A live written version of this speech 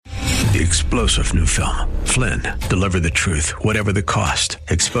The explosive new film, Flynn, deliver the truth, whatever the cost.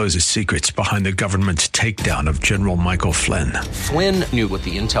 Exposes secrets behind the government's takedown of General Michael Flynn. Flynn knew what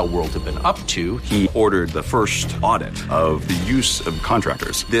the intel world had been up to. He ordered the first audit of the use of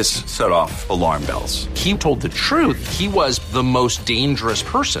contractors. This set off alarm bells. He told the truth. He was the most dangerous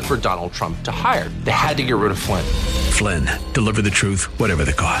person for Donald Trump to hire. They had to get rid of Flynn. Flynn, deliver the truth, whatever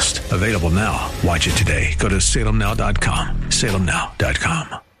the cost. Available now. Watch it today. Go to salemnow.com.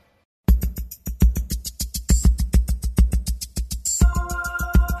 salemnow.com.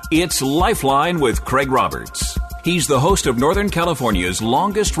 It's Lifeline with Craig Roberts. He's the host of Northern California's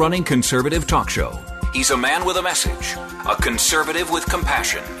longest-running conservative talk show. He's a man with a message, a conservative with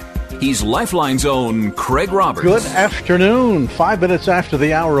compassion. He's Lifeline's own Craig Roberts. Good afternoon. 5 minutes after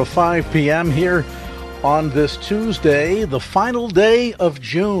the hour of 5 p.m. here on this Tuesday, the final day of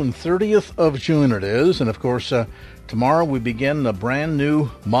June, 30th of June it is. And, of course, tomorrow we begin a brand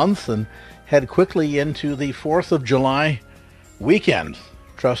new month and head quickly into the 4th of July weekend.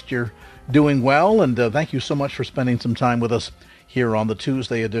 Trust you're doing well, and thank you so much for spending some time with us here on the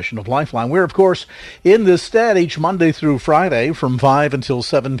Tuesday edition of Lifeline. We're, of course, in this stead each Monday through Friday from 5 until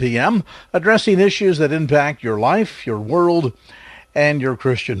 7 p.m., addressing issues that impact your life, your world, and your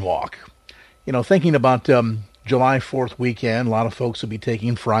Christian walk. You know, thinking about July 4th weekend, a lot of folks will be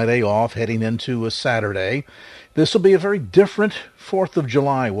taking Friday off, heading into a Saturday. This will be a very different 4th of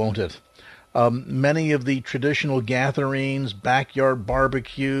July, won't it? Many of the traditional gatherings, backyard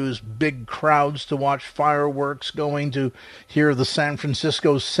barbecues, big crowds to watch fireworks, going to hear the San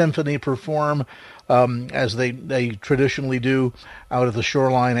Francisco Symphony perform as they traditionally do out at the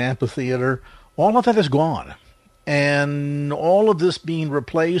Shoreline Amphitheater. All of that is gone. And all of this being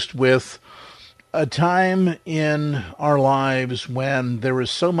replaced with a time in our lives when there is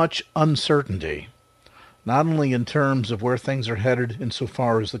so much uncertainty. Not only in terms of where things are headed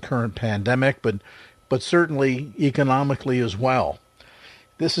insofar as the current pandemic, but certainly economically as well.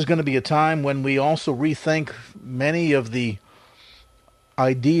 This is going to be a time when we also rethink many of the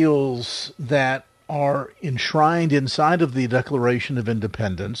ideals that are enshrined inside of the Declaration of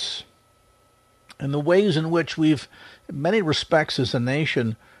Independence and the ways in which we've, in many respects as a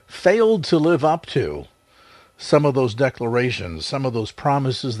nation, failed to live up to some of those declarations, some of those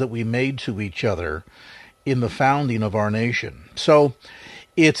promises that we made to each other in the founding of our nation. So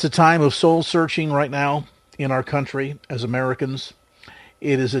it's a time of soul searching right now in our country as Americans.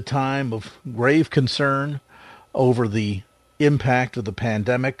 It is a time of grave concern over the impact of the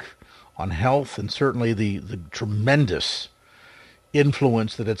pandemic on health and certainly the tremendous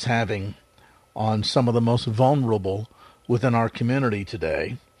influence that it's having on some of the most vulnerable within our community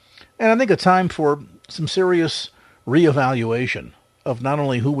today. And I think a time for some serious reevaluation of not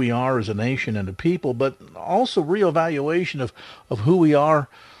only who we are as a nation and a people, but also reevaluation of who we are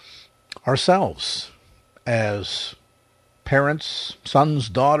ourselves as parents, sons,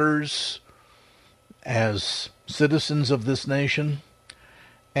 daughters, as citizens of this nation,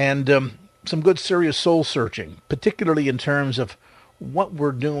 and some good serious soul searching, particularly in terms of what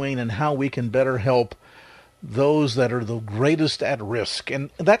we're doing and how we can better help those that are the greatest at risk.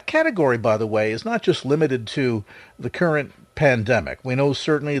 And that category, by the way, is not just limited to the current pandemic. We know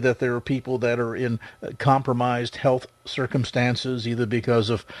certainly that there are people that are in compromised health circumstances, either because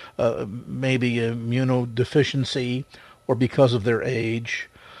of maybe immunodeficiency or because of their age.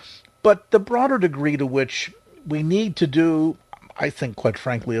 But the broader degree to which we need to do, I think, quite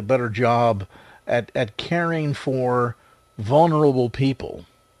frankly, a better job at caring for vulnerable people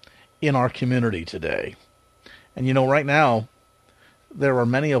in our community today. And, you know, right now, there are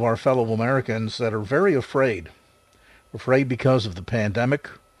many of our fellow Americans that are very afraid because of the pandemic,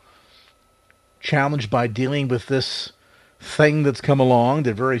 challenged by dealing with this thing that's come along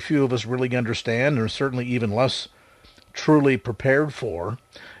that very few of us really understand, or certainly even less truly prepared for,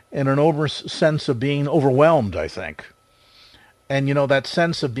 and an sense of being overwhelmed, I think. And, you know, that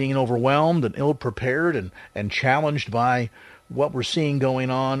sense of being overwhelmed and ill-prepared and challenged by what we're seeing going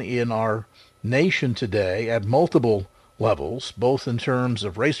on in our nation today at multiple levels, both in terms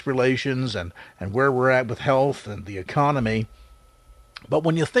of race relations and where we're at with health and the economy. But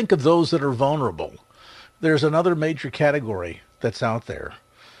when you think of those that are vulnerable, there's another major category that's out there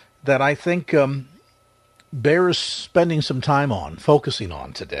that I think bears spending some time on, focusing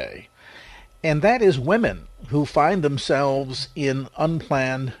on today. And that is women who find themselves in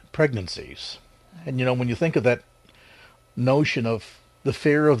unplanned pregnancies. And, you know, when you think of that notion of the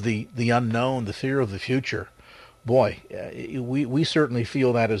fear of the unknown, the fear of the future, boy, we certainly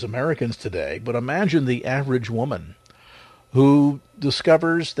feel that as Americans today. But imagine the average woman who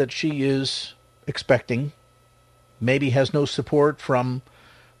discovers that she is expecting, maybe has no support from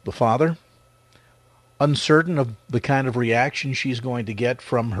the father, uncertain of the kind of reaction she's going to get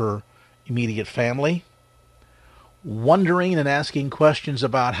from her immediate family, wondering and asking questions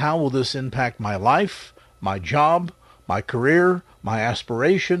about how will this impact my life, my job, my career, my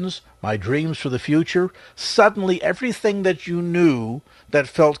aspirations, my dreams for the future. Suddenly everything that you knew that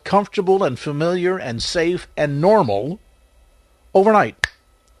felt comfortable and familiar and safe and normal overnight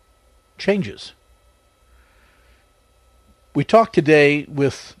changes. We talked today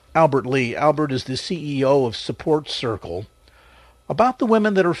with Albert Lee. Albert is the CEO of Support Circle, about the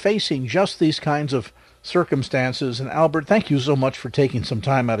women that are facing just these kinds of circumstances. And Albert, thank you so much for taking some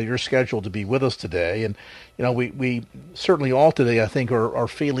time out of your schedule to be with us today. And we certainly all today, I think, are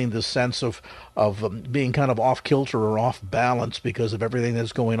feeling this sense of being kind of off kilter or off balance because of everything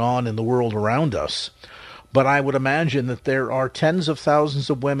that's going on in the world around us. But I would imagine that there are tens of thousands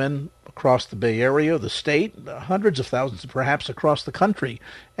of women across the Bay Area, the state, hundreds of thousands perhaps across the country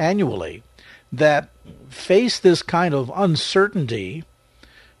annually that face this kind of uncertainty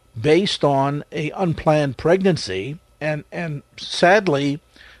based on a unplanned pregnancy, and sadly,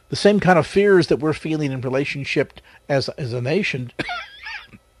 the same kind of fears that we're feeling in relationship as a nation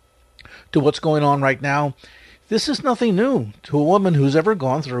to what's going on right now. This is nothing new to a woman who's ever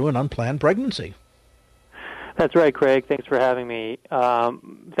gone through an unplanned pregnancy. That's right, Craig. Thanks for having me.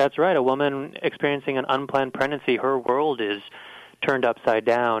 That's right. A woman experiencing an unplanned pregnancy, her world is turned upside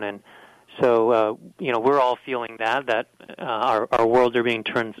down, and so we're all feeling that our worlds are being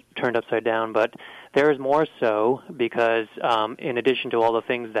turned upside down. But there is more so because in addition to all the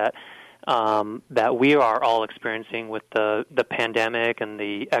things that we are all experiencing with the pandemic and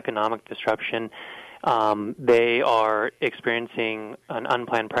the economic disruption, they are experiencing an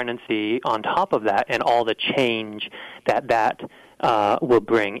unplanned pregnancy on top of that, and all the change that will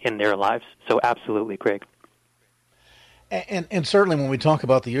bring in their lives. So absolutely, Craig. And certainly when we talk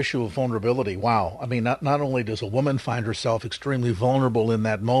about the issue of vulnerability, wow. I mean, not only does a woman find herself extremely vulnerable in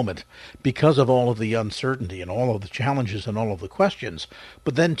that moment because of all of the uncertainty and all of the challenges and all of the questions,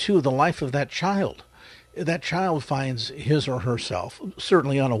 but then, too, the life of that child. That child finds his or herself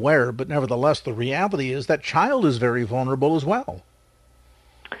certainly unaware, but nevertheless, the reality is that child is very vulnerable as well.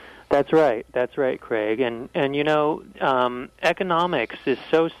 That's right, Craig. And economics is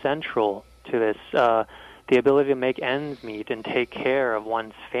so central to this. The ability to make ends meet and take care of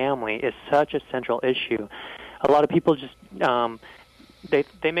one's family is such a central issue. A lot of people just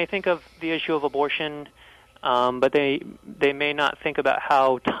they may think of the issue of abortion, but they may not think about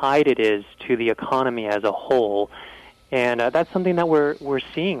how tied it is to the economy as a whole. And that's something that we're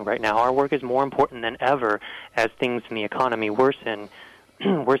seeing right now. Our work is more important than ever as things in the economy worsen.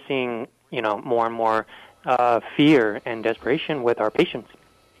 We're seeing more and more fear and desperation with our patients.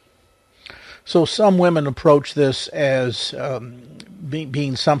 So some women approach this as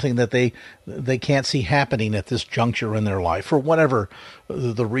being something that they can't see happening at this juncture in their life, for whatever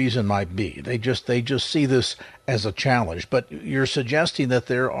the reason might be. They just see this as a challenge. But you're suggesting that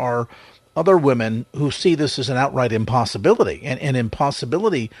there are other women who see this as an outright impossibility, and an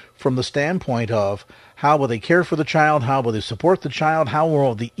impossibility from the standpoint of how will they care for the child, how will they support the child, how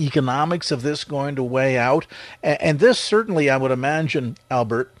will the economics of this going to weigh out. And this certainly, I would imagine,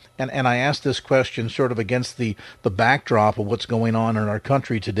 Albert, and I ask this question sort of against the backdrop of what's going on in our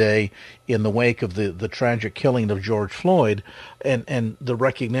country today in the wake of the tragic killing of George Floyd, and the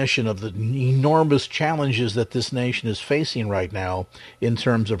recognition of the enormous challenges that this nation is facing right now in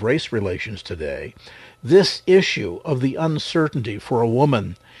terms of race relations today. This issue of the uncertainty for a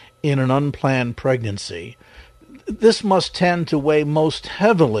woman in an unplanned pregnancy, this must tend to weigh most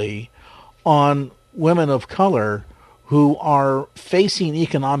heavily on women of color who are facing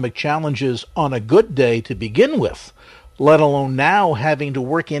economic challenges on a good day to begin with, let alone now having to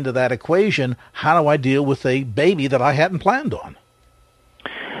work into that equation, how do I deal with a baby that I hadn't planned on?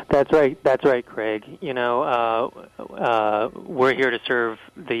 That's right, Craig. We're here to serve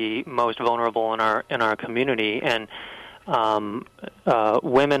the most vulnerable in our community, and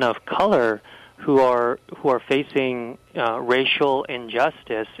women of color who are facing racial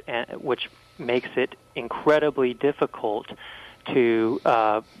injustice, which makes it incredibly difficult to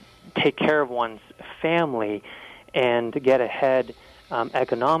take care of one's family and to get ahead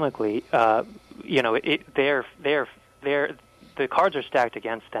economically. The cards are stacked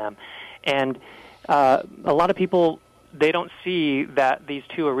against them, and a lot of people, they don't see that these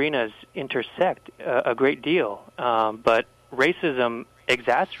two arenas intersect a great deal. But racism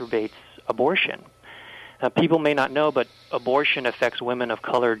exacerbates abortion. People may not know, but abortion affects women of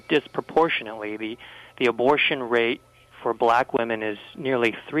color disproportionately. The abortion rate for black women is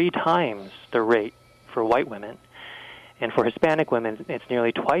nearly 3 times the rate for white women. And for Hispanic women, it's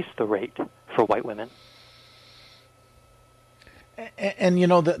nearly twice the rate for white women. And you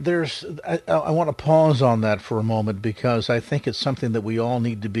know, I want to pause on that for a moment, because I think it's something that we all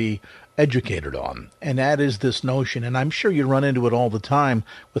need to be educated on, and that is this notion, and I'm sure you run into it all the time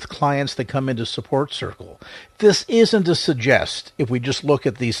with clients that come into Support Circle. This isn't to suggest, if we just look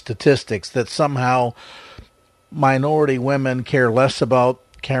at these statistics, that somehow minority women care less about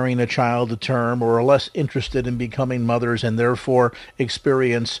carrying a child to term or are less interested in becoming mothers and therefore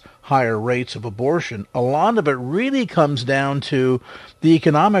experience higher rates of abortion. A lot of it really comes down to the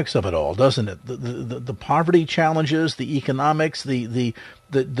economics of it all, doesn't it? The poverty challenges, the economics, the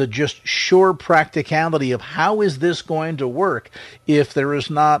just sure practicality of how is this going to work if there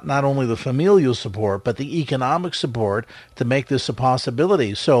is not only the familial support but the economic support to make this a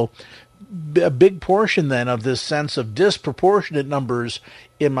possibility. So a big portion then of this sense of disproportionate numbers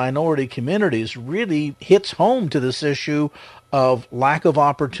in minority communities really hits home to this issue of lack of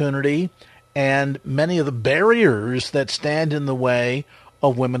opportunity and many of the barriers that stand in the way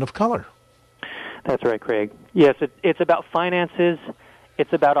of women of color. That's right, Craig. Yes, it's about finances.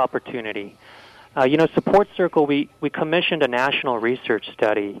 It's about opportunity. Support Circle, we commissioned a national research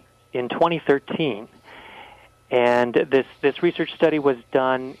study in 2013. And this research study was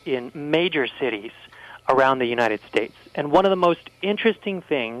done in major cities around the United States. And one of the most interesting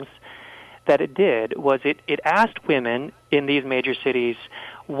things that it did was it asked women in these major cities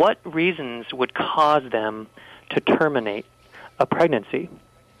what reasons would cause them to terminate a pregnancy.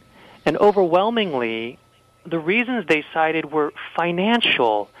 And overwhelmingly, the reasons they cited were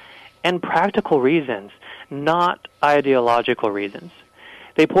financial and practical reasons, not ideological reasons.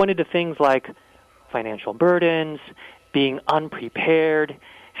 They pointed to things like financial burdens, being unprepared,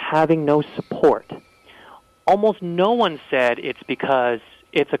 having no support. Almost no one said it's because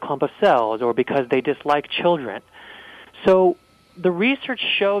it's a clump of cells or because they dislike children. So the research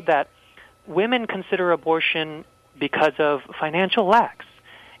showed that women consider abortion because of financial lacks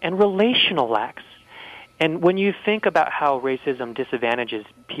and relational lacks. And when you think about how racism disadvantages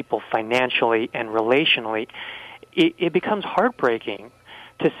people financially and relationally, it becomes heartbreaking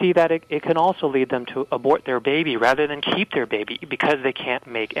to see that it can also lead them to abort their baby rather than keep their baby because they can't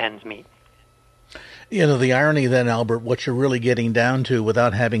make ends meet. You know, the irony then, Albert, what you're really getting down to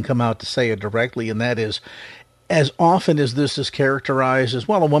without having come out to say it directly, and that is, as often as this is characterized as,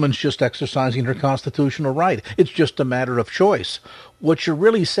 well, a woman's just exercising her constitutional right. It's just a matter of choice. What you're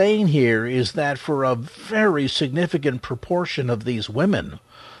really saying here is that for a very significant proportion of these women,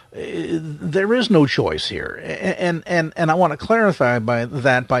 there is no choice here. And I want to clarify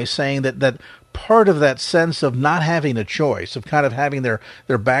by saying that part of that sense of not having a choice, of kind of having their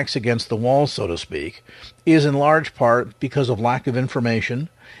backs against the wall, so to speak, is in large part because of lack of information,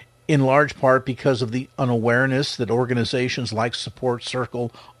 in large part because of the unawareness that organizations like Support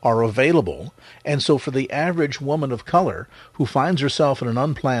Circle are available. And so for the average woman of color who finds herself in an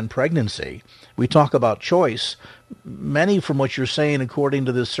unplanned pregnancy, we talk about choice. Many, from what you're saying, according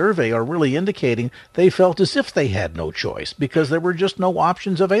to this survey, are really indicating they felt as if they had no choice because there were just no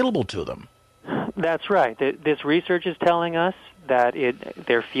options available to them. That's right. This research is telling us that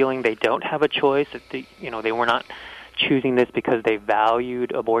they're feeling they don't have a choice, that they were not choosing this because they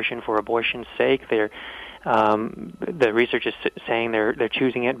valued abortion for abortion's sake. The research is saying they're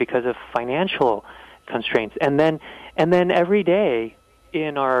choosing it because of financial constraints. And then every day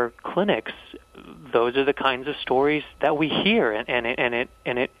in our clinics, those are the kinds of stories that we hear, and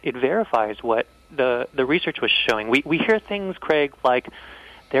it verifies what the research was showing. We hear things, Craig, like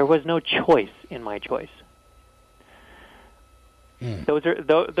there was no choice in my choice. Those are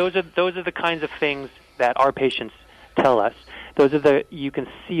the kinds of things that our patients tell us. You can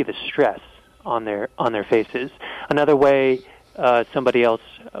see the stress on their faces. Another way somebody else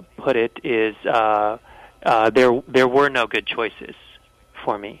put it is there were no good choices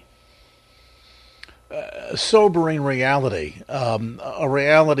for me. Sobering reality, a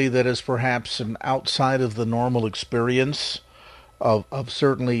reality that is perhaps an outside of the normal experience of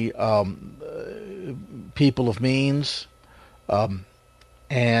certainly people of means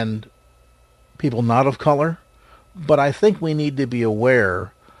and people not of color. But I think we need to be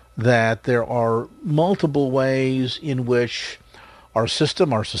aware that there are multiple ways in which our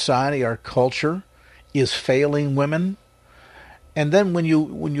system, our society, our culture is failing women. And then when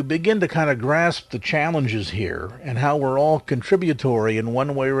you begin to kind of grasp the challenges here and how we're all contributory in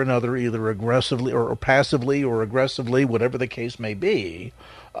one way or another, either aggressively or passively or aggressively, whatever the case may be,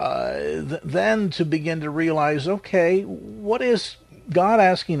 then to begin to realize, okay, what is God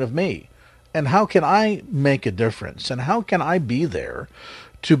asking of me? And how can I make a difference? And how can I be there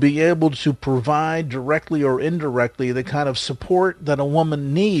to be able to provide directly or indirectly the kind of support that a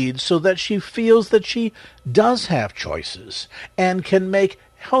woman needs so that she feels that she does have choices and can make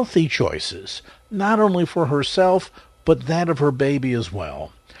healthy choices, not only for herself, but that of her baby as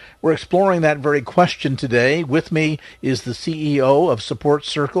well. We're exploring that very question today. With me is the CEO of Support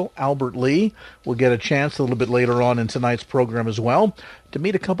Circle, Albert Lee. We'll get a chance a little bit later on in tonight's program as well to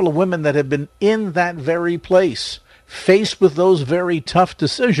meet a couple of women that have been in that very place, faced with those very tough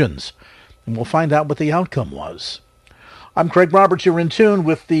decisions. And we'll find out what the outcome was. I'm Craig Roberts. You're in tune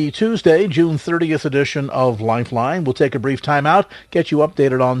with the Tuesday, June 30th edition of Lifeline. We'll take a brief time out, get you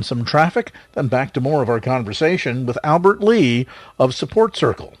updated on some traffic, then back to more of our conversation with Albert Lee of Support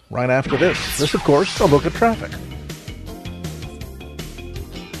Circle right after this. This, of course, a look at traffic.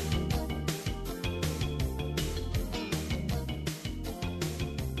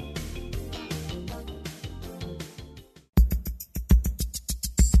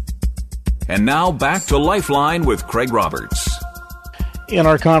 And now back to Lifeline with Craig Roberts. In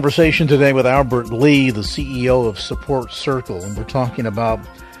our conversation today with Albert Lee, the CEO of Support Circle, and we're talking about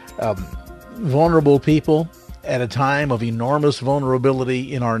vulnerable people at a time of enormous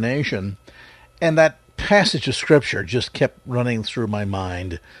vulnerability in our nation. And that passage of Scripture just kept running through my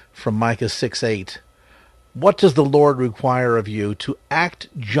mind from Micah 6:8. What does the Lord require of you? To act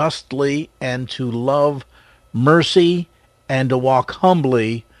justly and to love mercy and to walk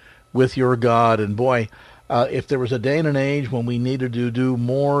humbly with your God. And boy, if there was a day and an age when we needed to do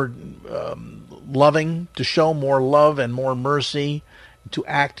more loving, to show more love and more mercy, to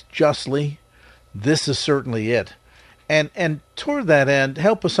act justly, this is certainly it. And toward that end,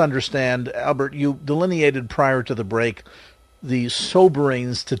 help us understand, Albert, you delineated prior to the break the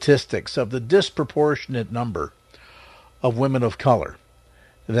sobering statistics of the disproportionate number of women of color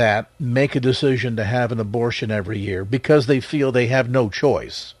that make a decision to have an abortion every year because they feel they have no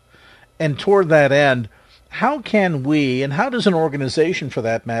choice. And toward that end, how can we, and how does an organization for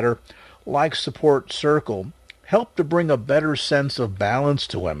that matter, like Support Circle, help to bring a better sense of balance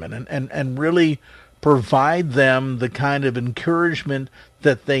to women and really provide them the kind of encouragement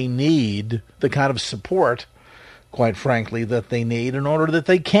that they need, the kind of support, quite frankly, that they need in order that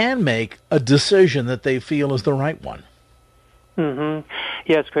they can make a decision that they feel is the right one? Mm-hmm.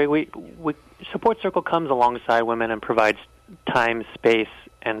 Yes, Craig. We Support Circle comes alongside women and provides time, space,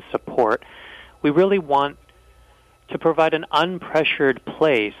 and support. We really want to provide an unpressured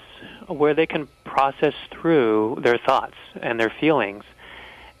place where they can process through their thoughts and their feelings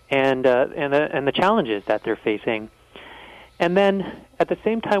and the challenges that they're facing. And then at the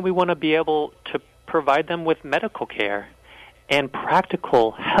same time, we want to be able to provide them with medical care and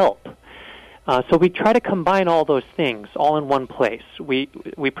practical help. So we try to combine all those things all in one place. We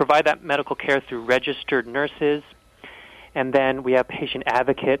provide that medical care through registered nurses, and then we have patient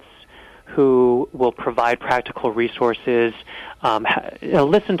advocates who will provide practical resources,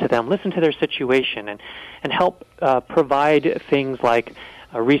 listen to them, listen to their situation, and help provide things like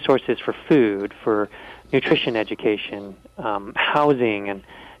resources for food, for nutrition education, housing, and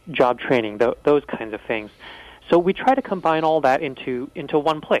job training, those kinds of things. So we try to combine all that into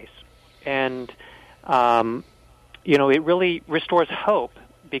one place. And, it really restores hope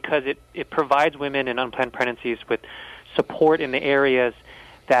because it provides women in unplanned pregnancies with support in the areas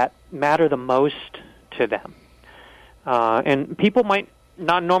that matter the most to them. And people might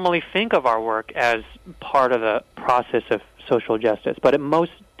not normally think of our work as part of the process of social justice, but it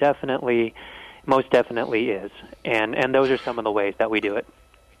most definitely is. And those are some of the ways that we do it.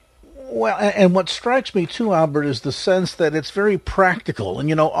 Well, and what strikes me too, Albert, is the sense that it's very practical.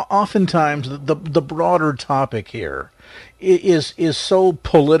 And, oftentimes the broader topic here is so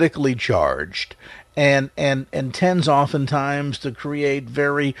politically charged and tends oftentimes to create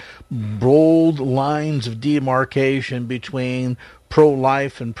very bold lines of demarcation between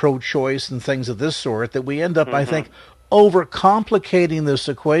pro-life and pro-choice and things of this sort that we end up, I think, overcomplicating this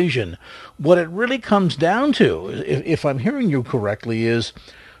equation. What it really comes down to, if I'm hearing you correctly, is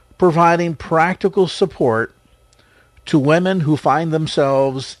providing practical support to women who find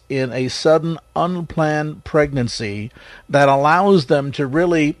themselves in a sudden unplanned pregnancy that allows them to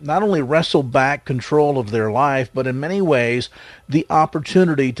really not only wrestle back control of their life, but in many ways the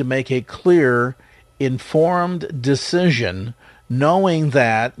opportunity to make a clear, informed decision, knowing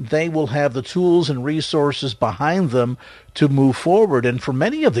that they will have the tools and resources behind them to move forward. And for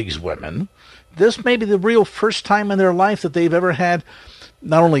many of these women, this may be the real first time in their life that they've ever had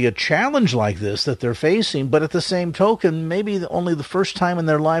not only a challenge like this that they're facing, but at the same token, maybe only the first time in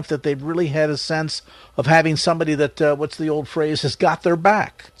their life that they've really had a sense of having somebody that, what's the old phrase, has got their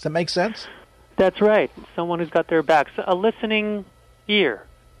back. Does that make sense? That's right. Someone who's got their back. So a listening ear,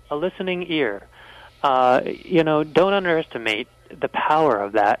 a listening ear. Don't underestimate the power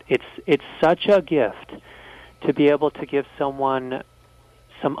of that. It's such a gift to be able to give someone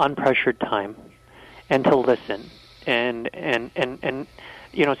some unpressured time and to listen. And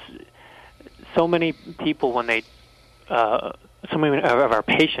so many people when they so many of our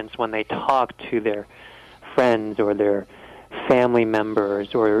patients when they talk to their friends or their family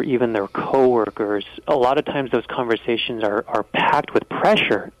members or even their coworkers, a lot of times those conversations are packed with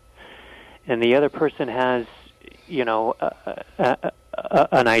pressure, and the other person has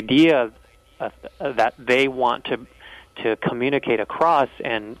an idea that they want to communicate across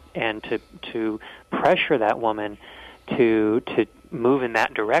and to pressure that woman to move in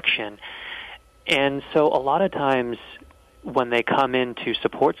that direction. And so a lot of times when they come into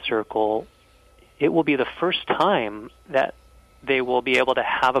Support Circle, it will be the first time that they will be able to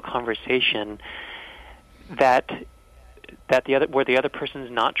have a conversation where the other person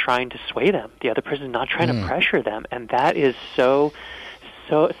is not trying to sway them, the other person is not trying to pressure them, and that is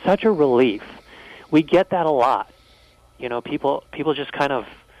such a relief. We get that a lot. People just kind of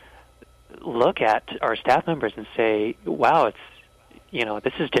look at our staff members and say, "Wow,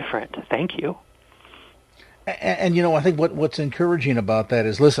 this is different. Thank you." And I think what's encouraging about that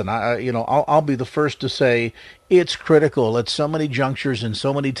is, listen, I'll be the first to say it's critical at so many junctures and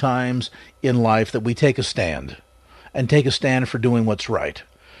so many times in life that we take a stand for doing what's right.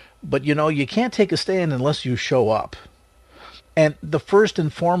 But you can't take a stand unless you show up. And the first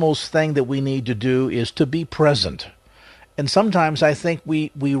and foremost thing that we need to do is to be present. And sometimes I think we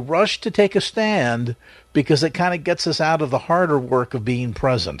rush to take a stand because it kind of gets us out of the harder work of being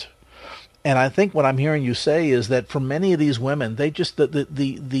present. And I think what I'm hearing you say is that for many of these women, they just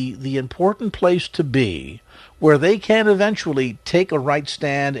the important place to be, where they can eventually take a right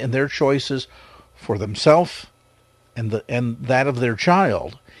stand in their choices for themselves and that of their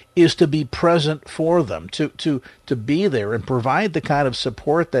child, is to be present for them, to be there and provide the kind of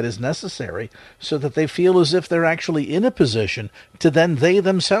support that is necessary so that they feel as if they're actually in a position to then they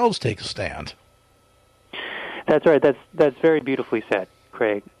themselves take a stand. That's right. That's very beautifully said,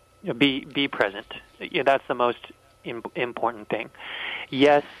 Craig. Be present. That's the most important thing.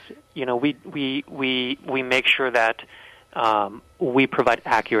 Yes, we make sure that we provide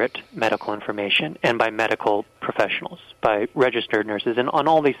accurate medical information, and by medical professionals, by registered nurses, and on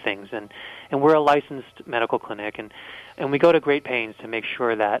all these things. And we're a licensed medical clinic, and we go to great pains to make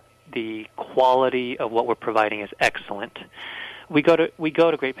sure that the quality of what we're providing is excellent. We go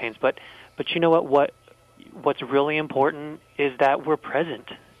to great pains, but you know what's really important is that we're present.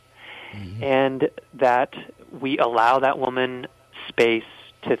 Mm-hmm. And that we allow that woman space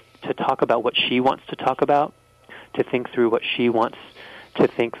to talk about what she wants to talk about, to think through what she wants to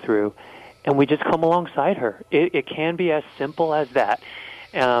think through, and we just come alongside her. It can be as simple as that.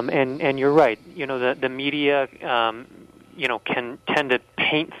 And you're right. The media can tend to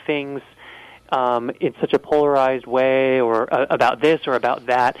paint things in such a polarized way, or about this or about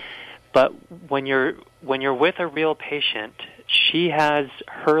that. But when you're with a real patient, she has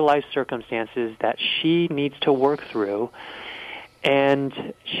her life circumstances that she needs to work through,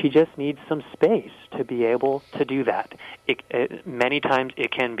 and she just needs some space to be able to do that. Many times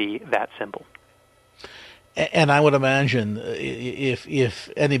it can be that simple. And I would imagine if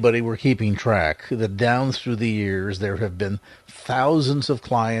anybody were keeping track, that down through the years there have been thousands of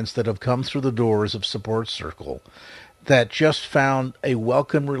clients that have come through the doors of Support Circle that just found a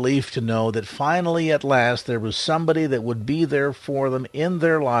welcome relief to know that finally, at last, there was somebody that would be there for them in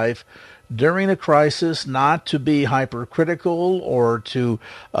their life during a crisis, not to be hypercritical or to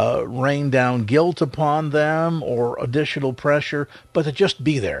rain down guilt upon them or additional pressure, but to just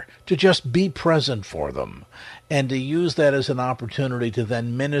be there, to just be present for them, and to use that as an opportunity to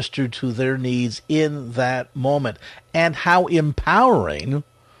then minister to their needs in that moment. And how empowering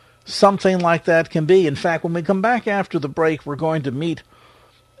something like that can be. In fact, when we come back after the break, we're going to meet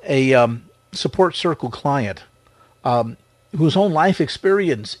a Support Circle client whose own life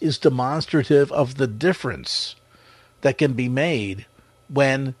experience is demonstrative of the difference that can be made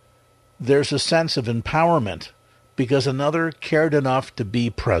when there's a sense of empowerment because another cared enough to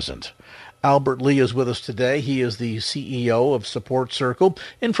be present. Albert Lee is with us today. He is the CEO of Support Circle.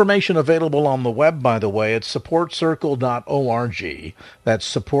 Information available on the web, by the way, at supportcircle.org.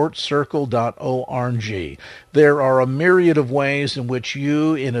 That's supportcircle.org. There are a myriad of ways in which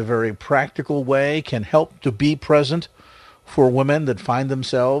you, in a very practical way, can help to be present for women that find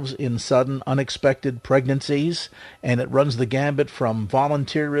themselves in sudden, unexpected pregnancies, and it runs the gambit from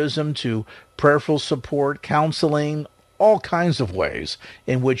volunteerism to prayerful support, counseling, all kinds of ways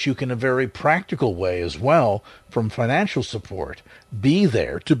in which you can, in a very practical way as well, from financial support, be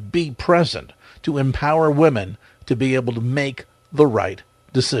there to be present, to empower women to be able to make the right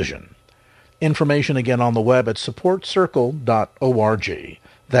decision. Information again on the web at supportcircle.org.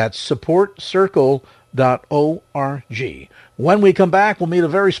 That's supportcircle.org. When we come back, we'll meet a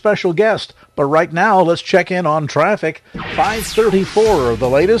very special guest. But right now, let's check in on traffic. 5:34, the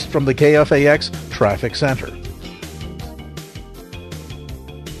latest from the KFAX Traffic Center.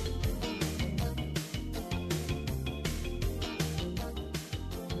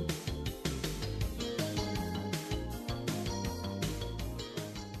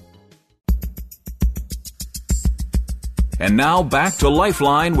 And now back to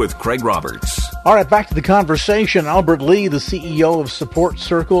Lifeline with Craig Roberts. All right, back to the conversation. Albert Lee, the CEO of Support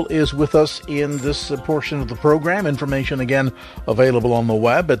Circle, is with us in this portion of the program. Information, again, available on the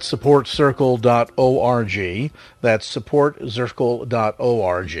web at supportcircle.org. That's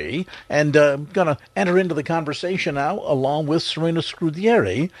supportcircle.org. And I'm going to enter into the conversation now along with Serena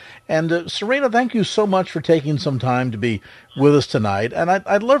Scudieri. And Serena, thank you so much for taking some time to be with us tonight. And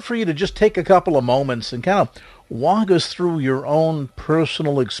I'd love for you to just take a couple of moments and kind of walk us through your own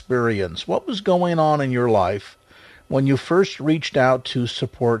personal experience. What was going on in your life when you first reached out to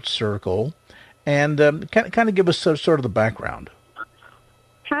Support Circle? And kind of give us sort of the background.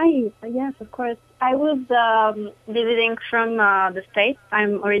 Hi. Yes, of course. I was visiting from the States.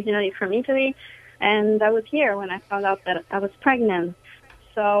 I'm originally from Italy, and I was here when I found out that I was pregnant.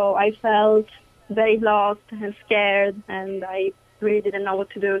 So I felt very lost and scared, and I really didn't know what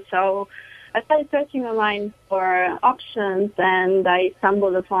to do. So I started searching online for options, and I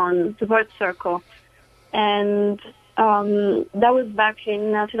stumbled upon Support Circle. And that was back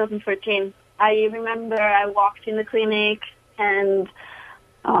in 2014. I remember I walked in the clinic, and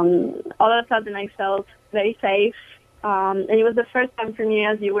all of a sudden I felt very safe. And it was the first time for me,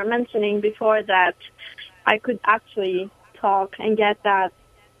 as you were mentioning before, that I could actually talk and get that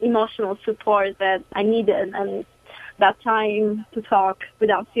emotional support that I needed, and that time to talk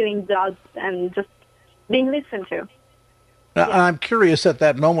without feeling judged and just being listened to. Now, yeah. I'm curious, at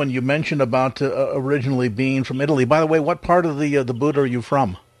that moment you mentioned about originally being from Italy. By the way, what part of the boot are you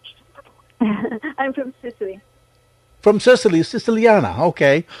from? I'm from Sicily. From Sicily, Siciliana.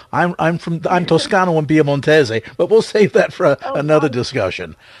 Okay, I'm Toscano and Piemontese, but we'll save that for another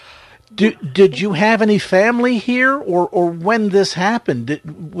discussion. Did you have any family here, or when this happened,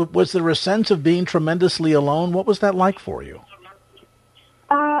 was there a sense of being tremendously alone? What was that like for you?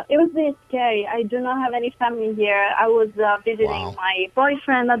 It was very scary. I do not have any family here. I was visiting my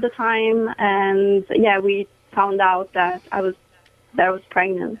boyfriend at the time, and we found out that I was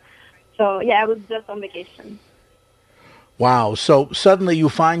pregnant. So I was just on vacation. Wow. So suddenly you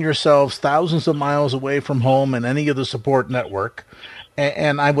find yourselves thousands of miles away from home and any of the support network.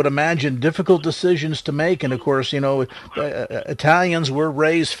 And I would imagine difficult decisions to make. And, of course, Italians were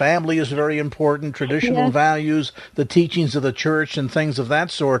raised, family is very important, traditional values, the teachings of the church and things of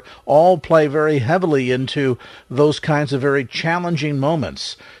that sort all play very heavily into those kinds of very challenging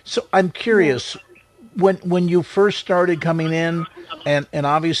moments. So I'm curious, when you first started coming in, and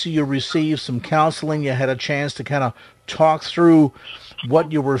obviously you received some counseling, you had a chance to kind of talk through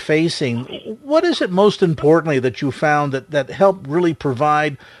what you were facing, what is it most importantly that you found that helped really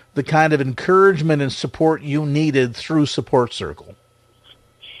provide the kind of encouragement and support you needed through Support Circle?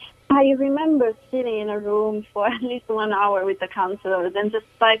 I remember sitting in a room for at least 1 hour with the counselors and just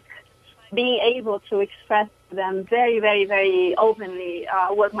like being able to express to them very, very, very openly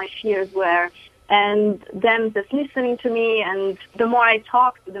what my fears were, and them just listening to me. And the more I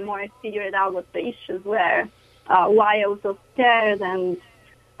talked, the more I figured out what the issues were. Why I was so scared, and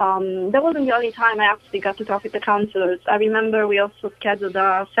that wasn't the only time I actually got to talk with the counselors. I remember we also scheduled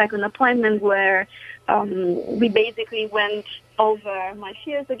a second appointment where we basically went over my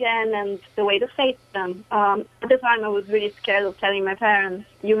fears again and the way to face them. At the time I was really scared of telling my parents.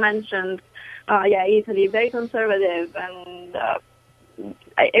 You mentioned, Italy, very conservative, and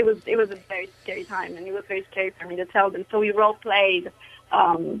it was a very scary time, and it was very scary for me to tell them. So we role-played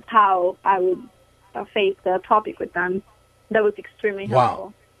how I would face the topic with them. That was extremely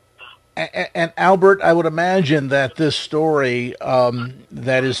helpful. And Albert, I would imagine that this story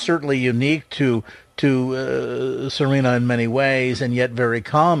that is certainly unique to Serena in many ways, and yet very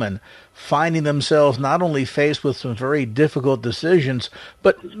common, finding themselves not only faced with some very difficult decisions,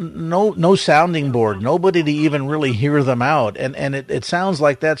 but no sounding board, nobody to even really hear them out. And it sounds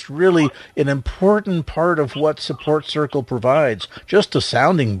like that's really an important part of what Support Circle provides, just a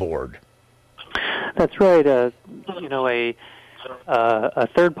sounding board. That's right. A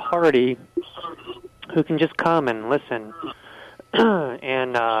third party who can just come and listen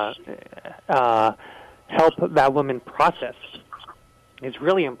and help that woman process is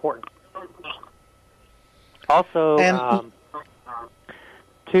really important. Also, a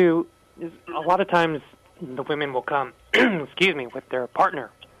lot of times the women will come, excuse me, with their partner,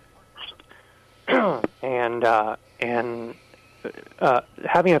 and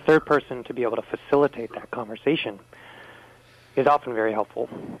having a third person to be able to facilitate that conversation is often very helpful.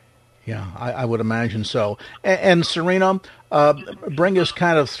 Yeah, I would imagine so. And Serena, bring us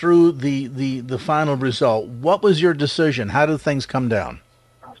kind of through the final result. What was your decision? How did things come down?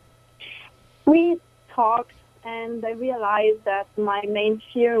 We talked, and I realized that my main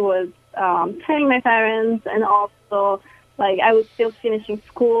fear was telling my parents, and also, like, I was still finishing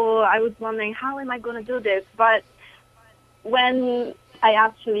school. I was wondering, how am I going to do this? But when I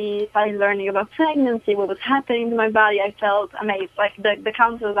actually started learning about pregnancy, what was happening to my body, I felt amazed. Like, the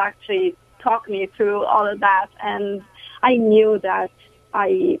counselors actually talked me through all of that, and I knew that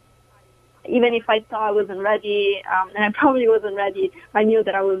even if I thought I wasn't ready, and I probably wasn't ready, I knew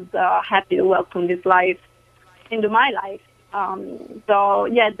that I was happy to welcome this life into my life. So,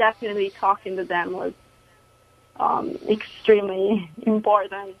 yeah, definitely talking to them was extremely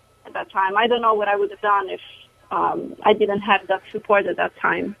important at that time. I don't know what I would have done if I didn't have that support at that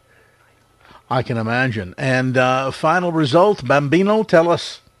time. I can imagine. And final result, Bambino, tell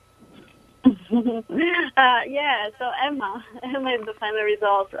us. Yeah, so Emma is the final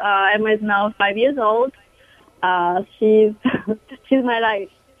result. Emma is now 5 years old. She's my life.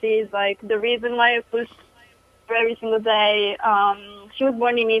 She's like the reason why I push her every single day. She was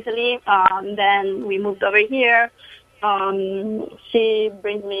born in Italy. Then we moved over here. She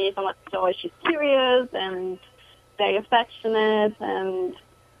brings me so much joy. She's curious and very affectionate, and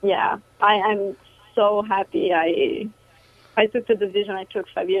yeah, I'm so happy I took the decision I took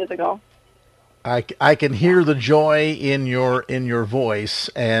 5 years ago. I can hear the joy in your voice,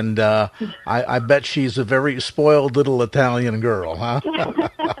 and I bet she's a very spoiled little Italian girl, huh?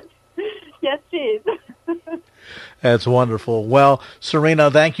 Yes, she is. That's wonderful. Well,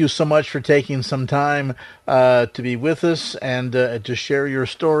 Serena, thank you so much for taking some time to be with us and to share your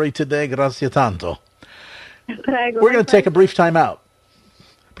story today. Grazie tanto. Prego. We're going to take a brief time out.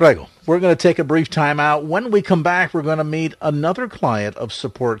 Prego. We're going to take a brief time out. When we come back, we're going to meet another client of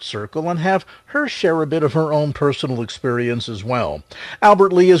Support Circle and have her share a bit of her own personal experience as well.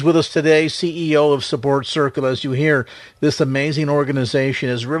 Albert Lee is with us today, CEO of Support Circle. As you hear, this amazing organization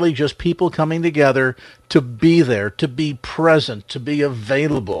is really just people coming together to be there, to be present, to be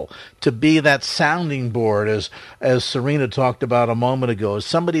available, to be that sounding board, as Serena talked about a moment ago, as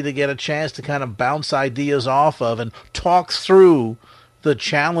somebody to get a chance to kind of bounce ideas off of and talk through the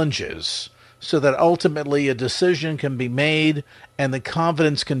challenges so that ultimately a decision can be made and the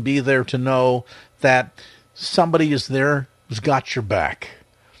confidence can be there to know that somebody is there who's got your back.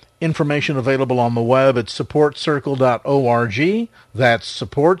 Information available on the web at supportcircle.org. That's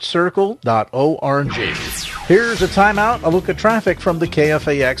supportcircle.org. Here's a timeout, a look at traffic from the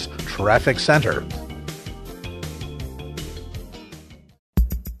KFAX Traffic Center.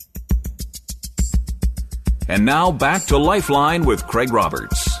 And now back to Lifeline with Craig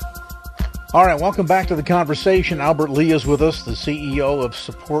Roberts. All right, welcome back to the conversation. Albert Lee is with us, the CEO of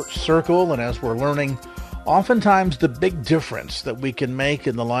Support Circle, and as we're learning, oftentimes the big difference that we can make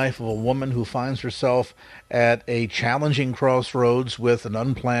in the life of a woman who finds herself at a challenging crossroads with an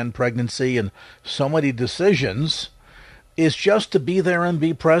unplanned pregnancy and so many decisions is just to be there and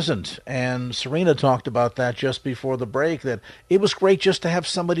be present. And Serena talked about that just before the break, that it was great just to have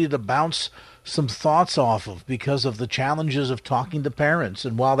somebody to bounce some thoughts off of because of the challenges of talking to parents.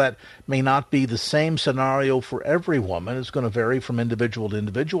 And while that may not be the same scenario for every woman, it's going to vary from individual to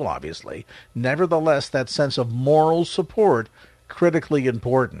individual, obviously. Nevertheless, that sense of moral support, critically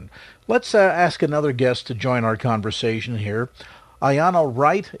important. Let's ask another guest to join our conversation here. Ayana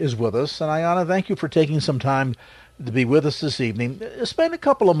Wright is with us. And Ayana, thank you for taking some time to be with us this evening. Spend a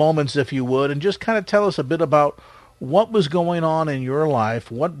couple of moments, if you would, and just kind of tell us a bit about what was going on in your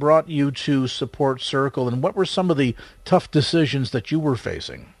life, what brought you to Support Circle, and what were some of the tough decisions that you were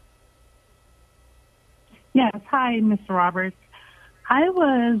facing? Yes. Hi, Mr. Roberts. I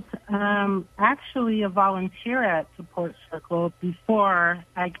was actually a volunteer at Support Circle before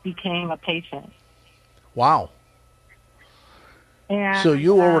I became a patient. Wow. And, so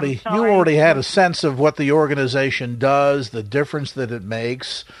you already had a sense of what the organization does, the difference that it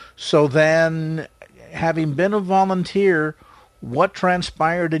makes. So then, having been a volunteer, what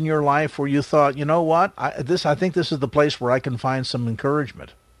transpired in your life where you thought, you know what, I think this is the place where I can find some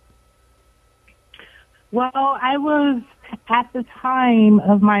encouragement? Well, I was, at the time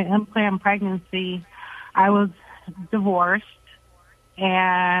of my unplanned pregnancy, I was divorced,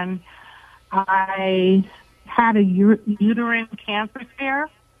 and I had a uterine cancer scare.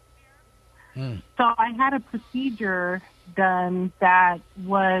 So I had a procedure done that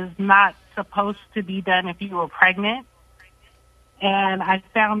was not supposed to be done if you were pregnant. And I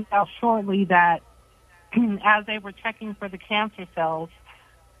found out shortly that as they were checking for the cancer cells,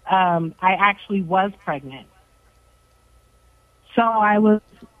 I actually was pregnant. So I was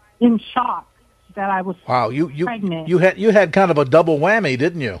in shock that I was pregnant. You had kind of a double whammy,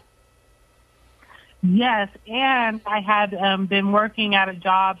 didn't you? Yes, and I had been working at a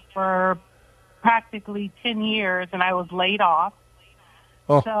job for practically 10 years, and I was laid off.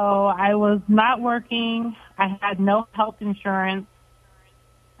 Oh. So I was not working. I had no health insurance.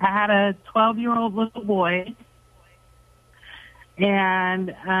 I had a 12-year-old little boy.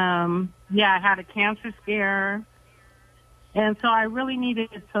 And, I had a cancer scare. And so I really needed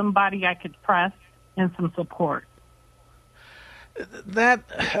somebody I could trust and some support.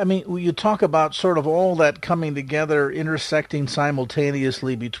 You talk about sort of all that coming together, intersecting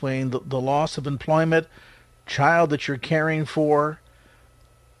simultaneously between the loss of employment, child that you're caring for,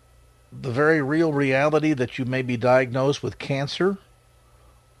 the very real reality that you may be diagnosed with cancer,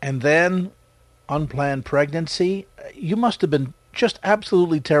 and then unplanned pregnancy. You must have been just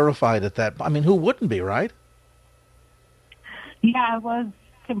absolutely terrified at that. I mean, who wouldn't be, right? Yeah, I was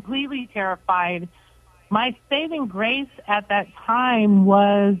completely terrified. My saving grace at that time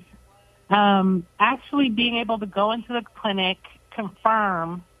was actually being able to go into the clinic,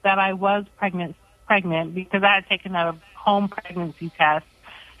 confirm that I was pregnant because I had taken a home pregnancy test.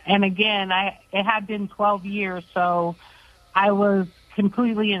 And again, it had been 12 years, so I was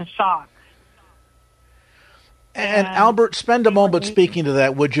completely in shock. And Albert, spend a moment speaking to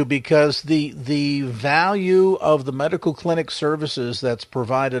that, would you? Because the value of the medical clinic services that's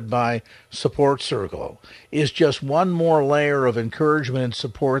provided by Support Circle is just one more layer of encouragement and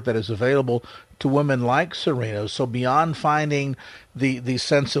support that is available to women like Serena. So beyond finding the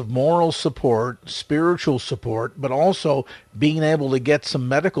sense of moral support, spiritual support, but also being able to get some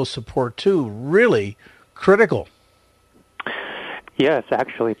medical support too, really critical. Yes,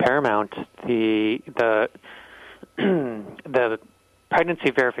 actually paramount. The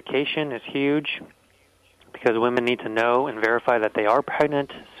pregnancy verification is huge because women need to know and verify that they are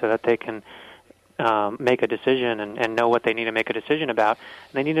pregnant so that they can make a decision and know what they need to make a decision about.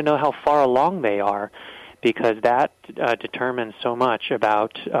 And they need to know how far along they are because that determines so much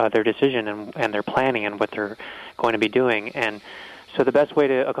about their decision and their planning and what they're going to be doing. And so the best way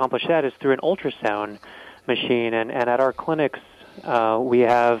to accomplish that is through an ultrasound machine. And at our clinics, we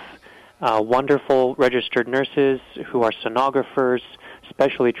have wonderful registered nurses who are sonographers,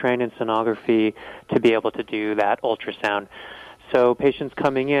 specially trained in sonography, to be able to do that ultrasound. So patients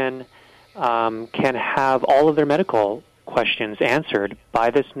coming in can have all of their medical questions answered by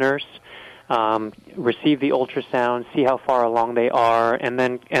this nurse, receive the ultrasound, see how far along they are, and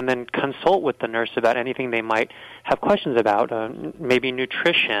then consult with the nurse about anything they might have questions about, maybe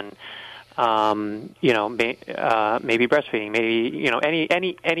nutrition, maybe breastfeeding, maybe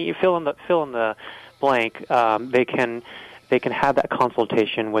any fill in the blank. They can have that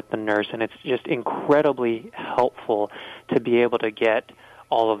consultation with the nurse, and it's just incredibly helpful to be able to get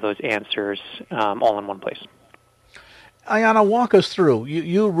all of those answers all in one place. Ayanna, walk us through.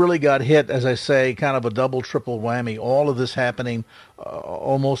 You really got hit, as I say, kind of a double, triple whammy. All of this happening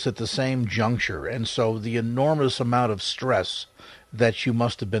almost at the same juncture, and so the enormous amount of stress that you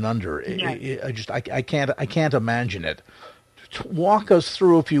must have been under. Yes. I can't imagine it. Walk us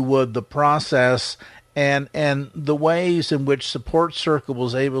through, if you would, the process and the ways in which Support Circle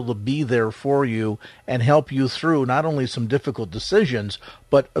was able to be there for you and help you through not only some difficult decisions,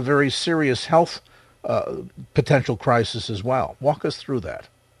 but a very serious health potential crisis as well. Walk us through that.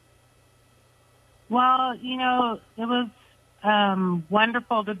 Well, it was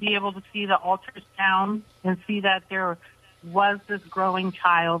wonderful to be able to see the ultrasound and see that there was this growing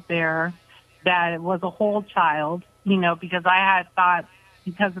child there, that it was a whole child, because I had thought,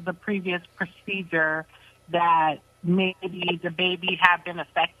 because of the previous procedure, that maybe the baby had been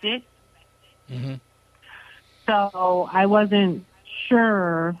affected. Mm-hmm. So I wasn't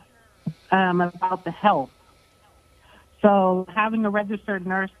sure about the health. So having a registered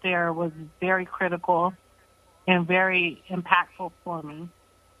nurse there was very critical and very impactful for me.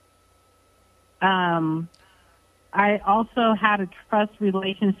 I also had a trust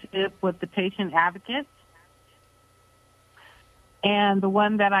relationship with the patient advocates. And the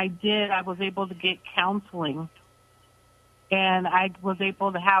one that I did, I was able to get counseling. And I was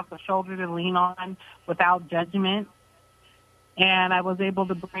able to have a shoulder to lean on without judgment. And I was able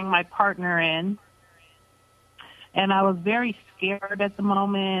to bring my partner in. And I was very scared at the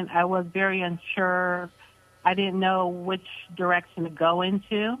moment. I was very unsure. I didn't know which direction to go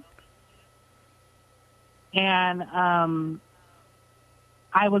into. And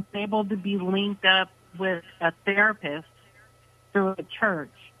I was able to be linked up with a therapist through a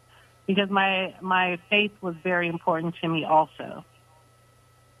church because my faith was very important to me also.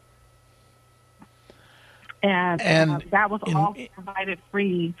 And that was all provided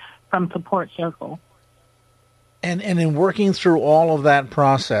free from Support Circle. And in working through all of that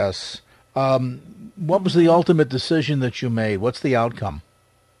process, what was the ultimate decision that you made? What's the outcome?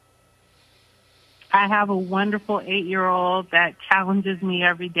 I have a wonderful 8-year-old that challenges me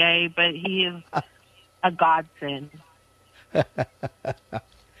every day, but he is a godsend.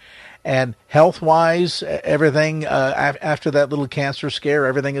 And health-wise, everything, after that little cancer scare,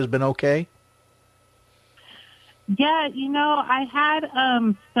 everything has been okay? Yeah, I had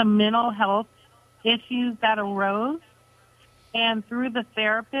some mental health issues that arose, and through the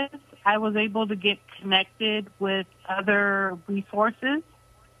therapist, I was able to get connected with other resources.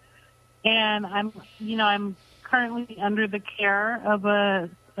 And I'm currently under the care of a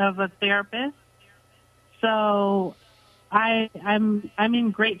therapist. So I'm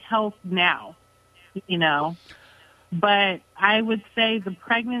in great health now, But I would say the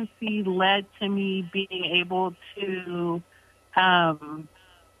pregnancy led to me being able to find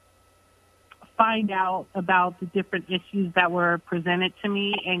out about the different issues that were presented to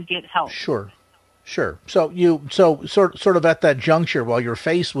me and get help. Sure. So sort of at that juncture, while you're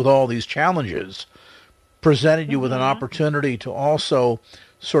faced with all these challenges, presented you with an opportunity to also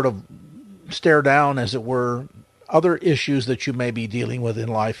sort of stare down, as it were, other issues that you may be dealing with in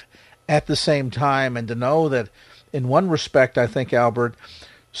life at the same time, and to know that in one respect, I think, Albert,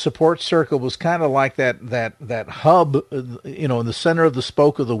 Support Circle was kind of like that hub, in the center of the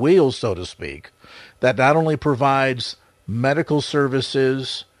spoke of the wheel, so to speak, that not only provides medical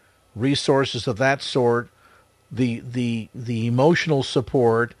services, resources of that sort, the emotional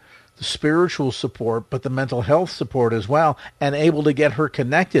support, the spiritual support, but the mental health support as well, and able to get her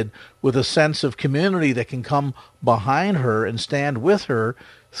connected with a sense of community that can come behind her and stand with her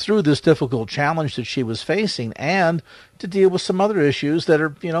through this difficult challenge that she was facing, and to deal with some other issues that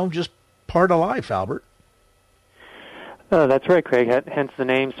are, just part of life, Albert. That's right, Craig. Hence the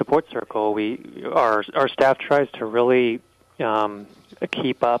name Support Circle. Our staff tries to really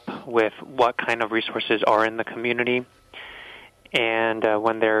keep up with what kind of resources are in the community, and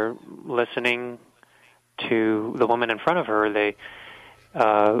when they're listening to the woman in front of her, they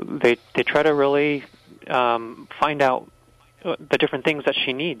try to really find out the different things that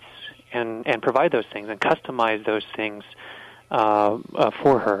she needs and provide those things and customize those things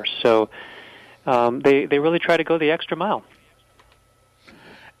for her. So they really try to go the extra mile.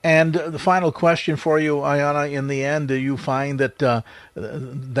 And the final question for you, Ayanna, in the end, do you find that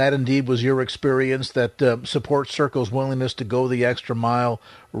that indeed was your experience, that Support Circle's willingness to go the extra mile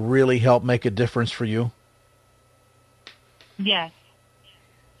really helped make a difference for you? Yes,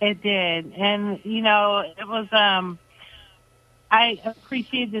 it did. And, it was, I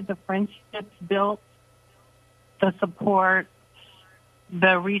appreciated the friendships built, the support,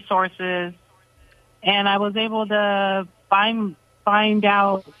 the resources, and I was able to find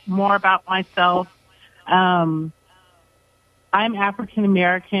out more about myself. I'm African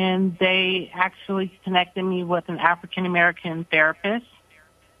American. They actually connected me with an African American therapist,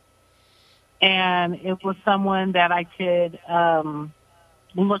 and it was someone that I could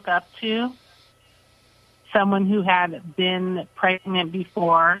look up to, someone who had been pregnant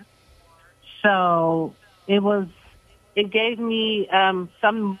before. So it gave me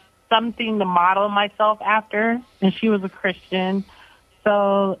something to model myself after, and she was a Christian.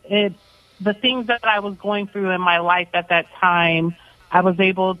 So the things that I was going through in my life at that time, I was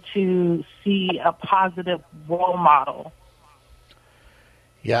able to see a positive role model.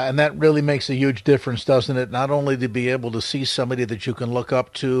 Yeah, and that really makes a huge difference, doesn't it? Not only to be able to see somebody that you can look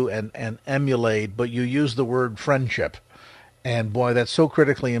up to and emulate, but you use the word friendship. And boy, that's so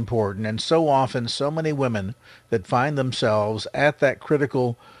critically important. And so often, so many women that find themselves at that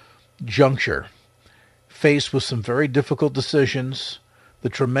critical juncture, faced with some very difficult decisions, the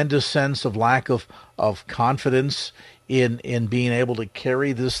tremendous sense of lack of confidence in being able to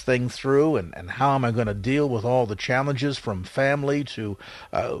carry this thing through, and how am I going to deal with all the challenges from family to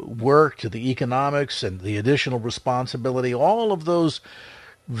work to the economics and the additional responsibility, all of those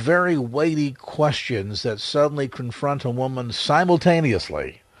very weighty questions that suddenly confront a woman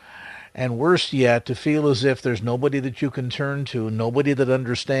simultaneously. And worse yet, to feel as if there's nobody that you can turn to, nobody that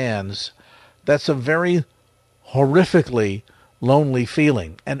understands. That's a very horrifically lonely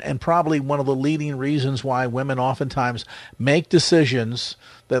feeling. And probably one of the leading reasons why women oftentimes make decisions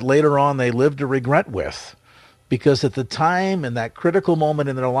that later on they live to regret with. Because at the time, in that critical moment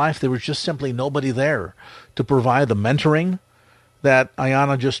in their life, there was just simply nobody there to provide the mentoring that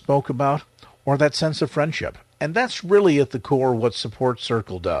Ayanna just spoke about, or that sense of friendship. And that's really at the core what Support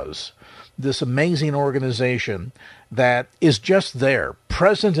Circle does. This amazing organization that is just there,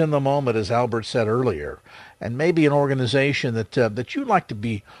 present in the moment, as Albert said earlier, and maybe an organization that you'd like to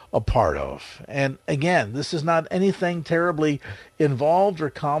be a part of. And again, this is not anything terribly involved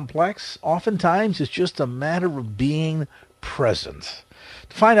or complex. Oftentimes, it's just a matter of being present.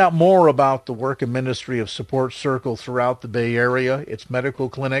 To find out more about the work and ministry of Support Circle throughout the Bay Area, its medical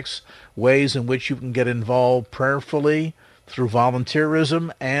clinics, ways in which you can get involved prayerfully, through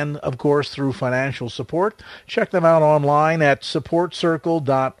volunteerism, and, of course, through financial support, check them out online at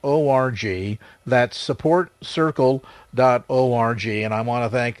supportcircle.org. That's supportcircle.org. And I want to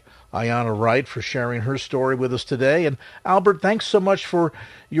thank Ayanna Wright for sharing her story with us today. And Albert, thanks so much for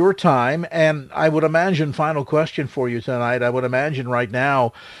your time. And I would imagine, final question for you tonight, I would imagine right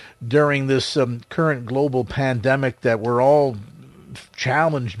now, during this current global pandemic that we're all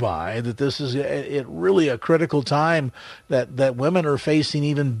challenged by, that this is really a critical time that women are facing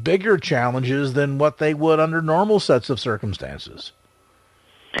even bigger challenges than what they would under normal sets of circumstances.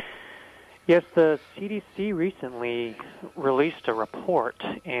 Yes, the CDC recently released a report,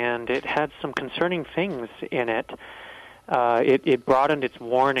 and it had some concerning things in it. It broadened its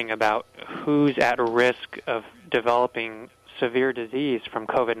warning about who's at risk of developing severe disease from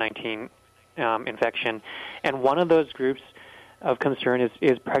COVID-19 infection, and one of those groups of concern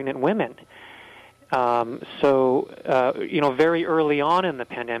is pregnant women. Very early on in the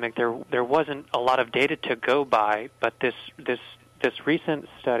pandemic, there wasn't a lot of data to go by, but this recent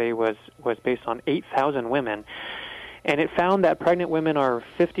study was based on 8,000 women, and it found that pregnant women are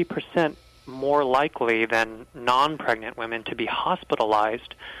 50% more likely than non-pregnant women to be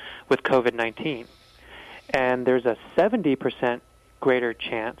hospitalized with COVID-19, and there's a 70% greater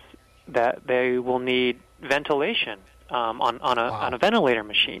chance that they will need ventilation on a ventilator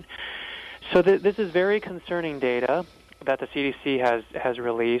machine. So this is very concerning data that the CDC has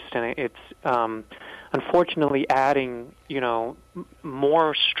released, and it's unfortunately adding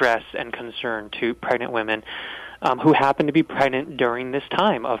more stress and concern to pregnant women who happen to be pregnant during this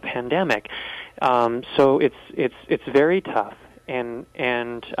time of pandemic. So it's very tough, and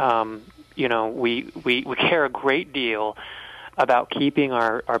we care a great deal about keeping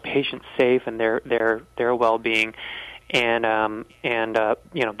our patients safe and their well-being. And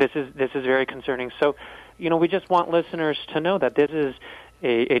this is very concerning. So, we just want listeners to know that this is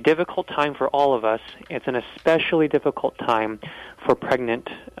a difficult time for all of us. It's an especially difficult time for pregnant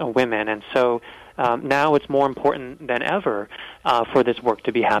women. And so now it's more important than ever for this work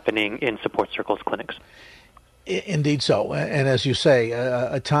to be happening in Support Circle's clinics. Indeed so. And as you say,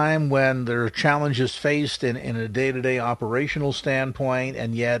 a time when there are challenges faced in a day-to-day operational standpoint,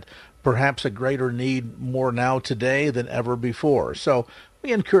 and yet perhaps a greater need more now today than ever before. So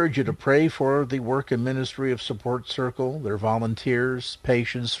we encourage you to pray for the work and ministry of Support Circle, their volunteers,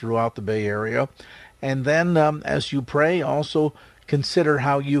 patients throughout the Bay Area. And then as you pray, also consider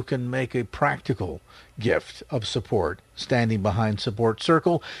how you can make a practical gift of support standing behind Support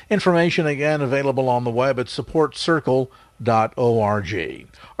Circle. Information, again, available on the web at supportcircle.org.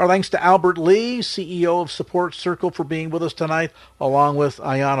 Our thanks to Albert Lee, CEO of Support Circle, for being with us tonight, along with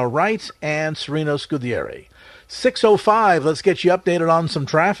Ayanna Wright and Serena Scudieri. 6:05, let's get you updated on some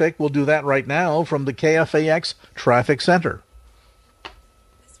traffic. We'll do that right now from the KFAX Traffic Center.